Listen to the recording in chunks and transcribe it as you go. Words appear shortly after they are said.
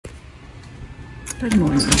Good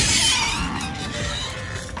morning.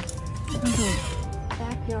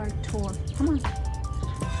 Backyard tour. Come on.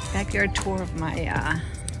 Backyard tour of my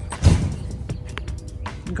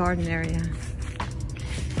garden area.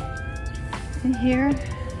 In here,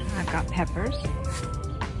 I've got peppers.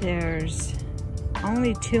 There's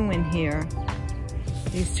only two in here.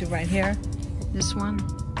 These two right here. This one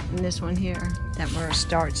and this one here that were a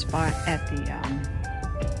start spot at the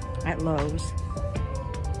at Lowe's.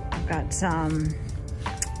 I've got some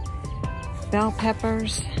bell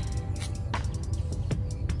peppers,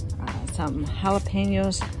 some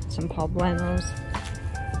jalapenos, some poblanos.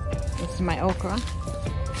 This is my okra.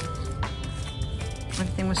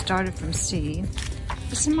 Everything was started from seed.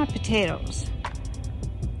 This is my potatoes.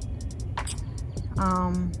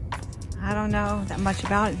 I don't know that much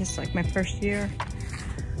about it. This is like my first year.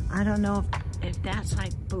 I don't know if that's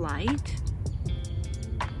like blight.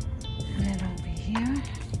 And then over here,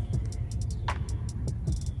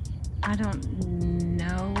 I don't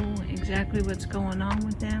know exactly what's going on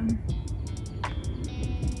with them.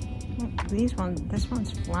 Well, this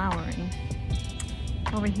one's flowering.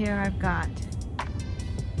 Over here I've got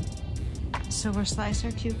silver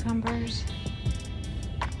slicer cucumbers,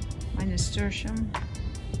 my nasturtium.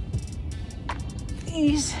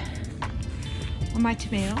 These are my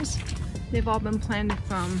tomatoes. They've all been planted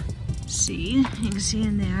from seed. You can see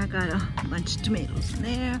in there I got a bunch of tomatoes in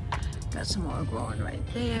there. Got some more growing right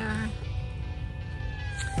there.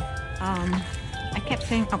 I kept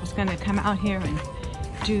saying I was gonna come out here and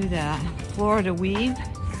do the Florida weave,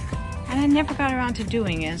 and I never got around to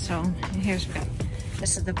doing it. So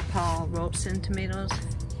this is the Paul Robeson tomatoes.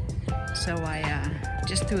 So I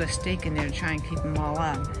just threw a stake in there to try and keep them all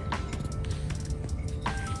up.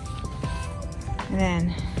 And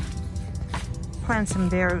then planted some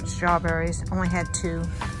bare root strawberries. Only had 2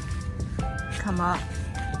 come up.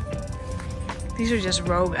 These are just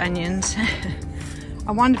rogue onions.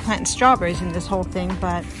 I wanted to plant strawberries in this whole thing,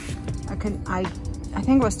 but I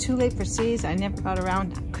think it was too late for seeds. I never got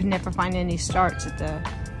around. I could never find any starts at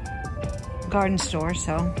the garden store,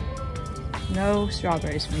 so no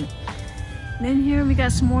strawberries for me. Then here we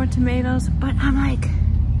got some more tomatoes, but I'm like,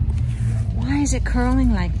 why is it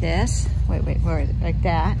curling like this? Wait, where is it? Like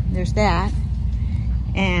that. There's that.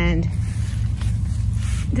 And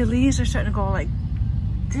the leaves are starting to go like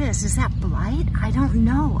this. Is that blight? I don't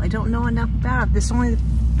know. I don't know enough about it. This is only the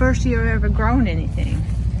first year I've ever grown anything.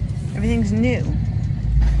 Everything's new.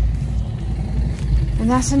 And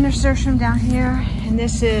that's the nasturtium down here. And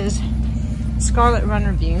this is scarlet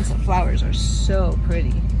runner beans. The flowers are so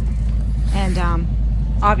pretty. And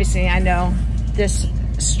obviously I know this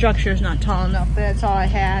structure is not tall enough, but that's all I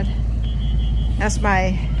had. That's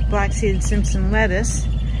my black-seeded Simpson lettuce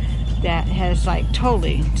that has like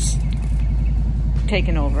totally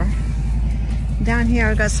taken over. Down here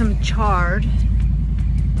I got some chard.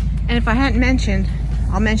 And if I hadn't mentioned,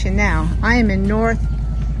 I'll mention now, I am in north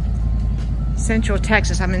central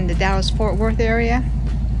Texas. I'm in the Dallas-Fort Worth area.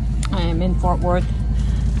 I am in Fort Worth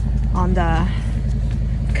on the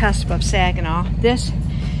cusp of Saginaw. This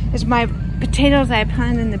is my potatoes I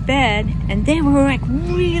planted in the bed, and they were like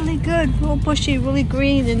really good, real bushy, really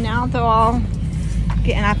green, and now they're all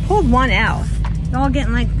getting, I pulled one out. They're all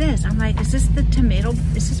getting like this. I'm like, is this the tomato?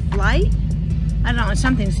 Is this blight? I don't know,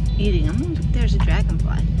 something's eating them. There's a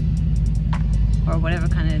dragonfly. Or whatever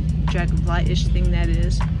kind of dragonfly-ish thing that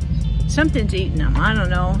is. Something's eating them, I don't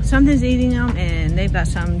know. Something's eating them, and they've got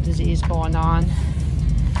some disease going on.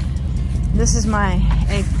 This is my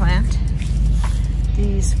eggplant.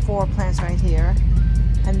 These 4 plants right here.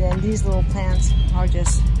 And then these little plants are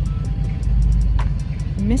just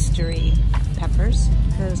mystery peppers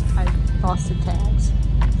because I lost the tags.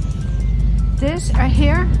 This right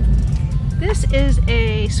here, this is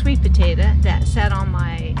a sweet potato that sat on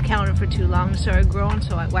my counter for too long and started growing,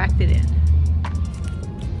 so I whacked it in.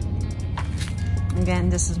 Again,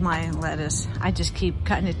 this is my lettuce. I just keep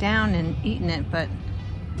cutting it down and eating it, but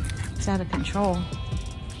it's out of control.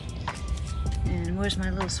 And where's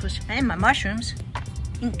my little Swiss, and my mushrooms,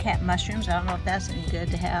 ink cap mushrooms. I don't know if that's any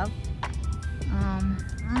good to have.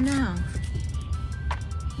 I don't know.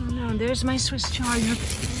 Oh no, there's my Swiss chard. Look,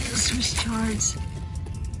 Swiss chards.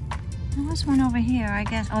 There's one over here, I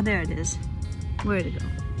guess. Oh, there it is. Where'd it go?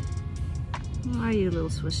 Where are you, little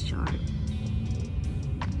Swiss chard?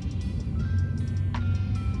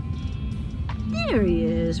 There he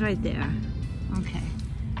is, right there. Okay.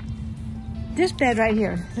 This bed right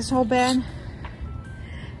here, this whole bed,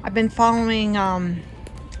 I've been following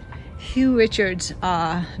Hugh Richards'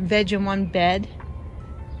 veg in one bed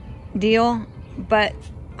deal, but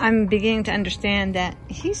I'm beginning to understand that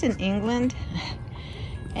he's in England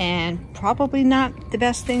and probably not the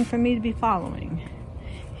best thing for me to be following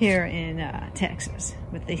here in Texas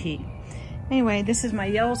with the heat. Anyway, this is my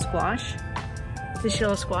yellow squash. This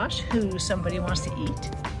yellow squash, who somebody wants to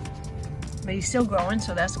eat. But he's still growing,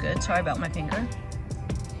 so that's good. Sorry about my finger.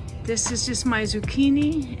 This is just my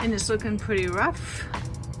zucchini, and it's looking pretty rough.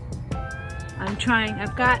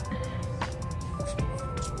 I've got,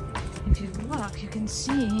 if you look, you can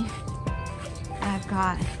see I've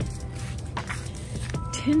got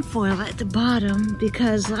tin foil at the bottom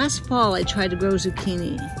because last fall I tried to grow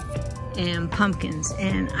zucchini and pumpkins,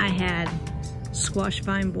 and I had squash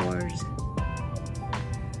vine borers.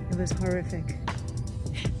 It was horrific.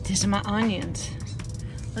 These are my onions.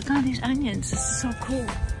 Look at all these onions. This is so cool.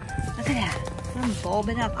 Look at that. I'm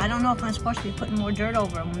bulbing up. I don't know if I'm supposed to be putting more dirt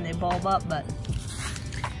over them when they bulb up, but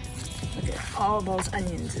look at all those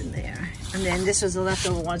onions in there. And then this was the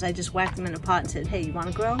leftover ones. I just whacked them in a pot and said, hey, you want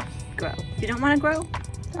to grow? Grow. If you don't want to grow,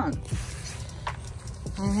 don't.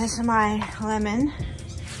 And this is my lemon.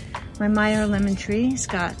 My Meyer lemon tree. It's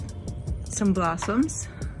got some blossoms.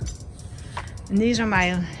 And these are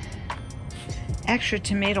my extra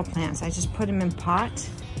tomato plants. I just put them in pots,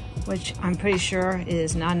 which I'm pretty sure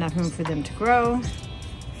is not enough room for them to grow.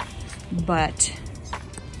 But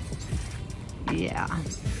yeah,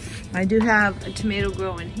 I do have a tomato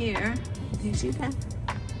growing here. Do you see that?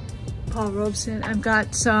 Paul Robeson. I've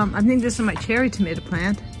got some, I think this is my cherry tomato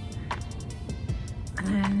plant.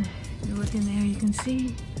 And you look in there, you can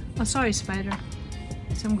see, oh sorry spider,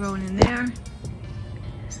 some growing in there.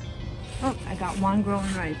 Oh, I got one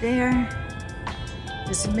growing right there.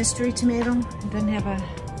 This is a mystery tomato. It doesn't have a,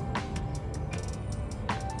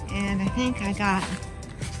 and I think I got,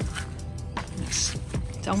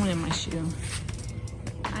 someone in my shoe.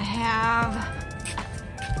 I have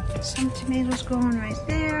some tomatoes growing right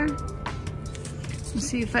there. Let's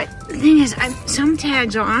see if the thing is, some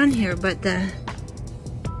tags are on here, but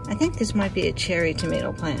I think this might be a cherry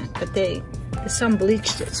tomato plant, but some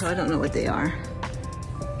bleached it, so I don't know what they are.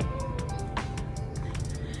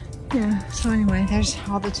 Yeah, so anyway, there's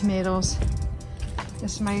all the tomatoes.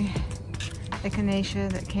 This is my echinacea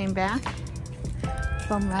that came back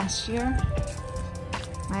from last year.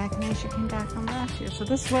 My echinacea came back from last year. So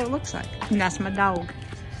this is what it looks like. And that's my dog.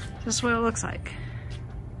 This is what it looks like.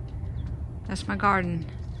 That's my garden.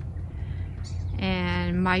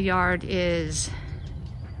 And my yard is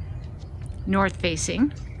north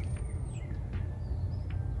facing.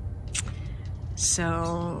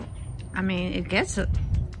 So, I mean, it gets a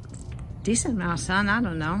decent amount of sun, I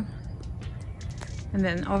don't know. And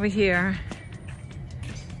then over here,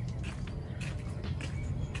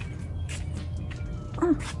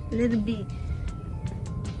 oh, little bee.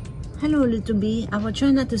 Hello, little bee. I will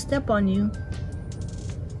try not to step on you.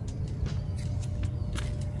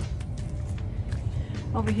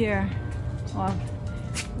 Over here, well,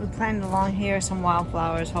 we planted along here some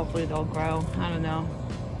wildflowers. Hopefully they'll grow. I don't know.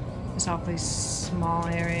 It's an awfully small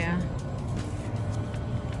area.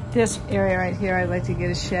 This area right here, I'd like to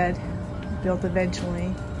get a shed built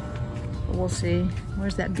eventually. But we'll see.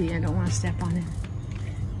 Where's that bee? I don't want to step on it.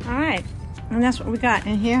 All right, and that's what we got.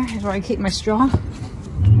 In here is where I keep my straw.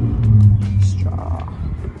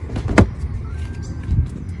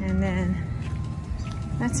 And then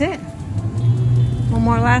that's it. One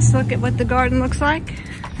more last look at what the garden looks like.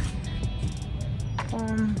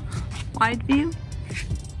 Wide view.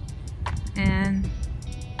 And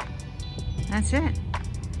that's it.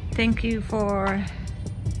 Thank you for,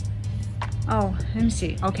 oh, let me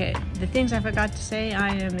see. Okay, the things I forgot to say, I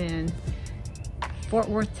am in Fort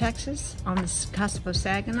Worth, Texas, on the cusp of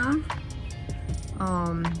Saginaw,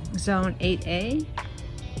 zone 8A.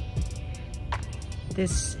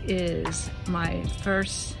 This is my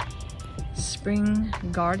first spring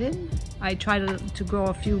garden. I tried to grow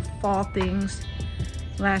a few fall things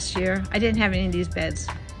last year. I didn't have any of these beds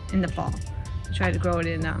in the fall. I tried to grow it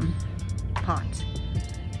in pots.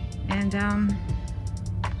 And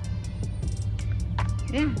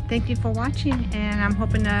yeah, thank you for watching, and I'm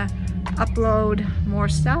hoping to upload more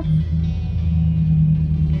stuff.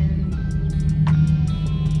 And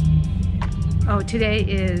oh, today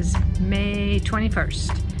is May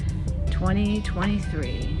 21st,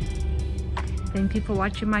 2023. Thank you for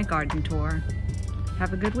watching my garden tour.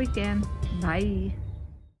 Have a good weekend. Bye.